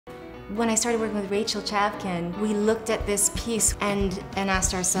When I started working with Rachel Chavkin, we looked at this piece and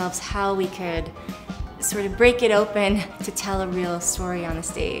asked ourselves how we could sort of break it open to tell a real story on the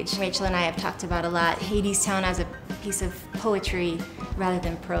stage. Rachel and I have talked about a lot Hadestown as a piece of poetry rather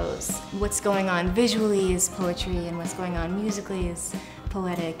than prose. What's going on visually is poetry and what's going on musically is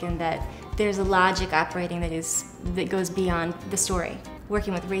poetic, and that there's a logic operating that goes beyond the story.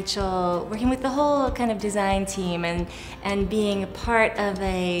 Working with Rachel, working with the whole kind of design team, and being a part of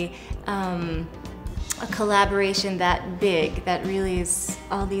a collaboration that big, that really is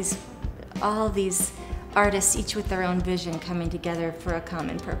all these artists, each with their own vision, coming together for a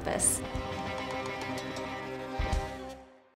common purpose.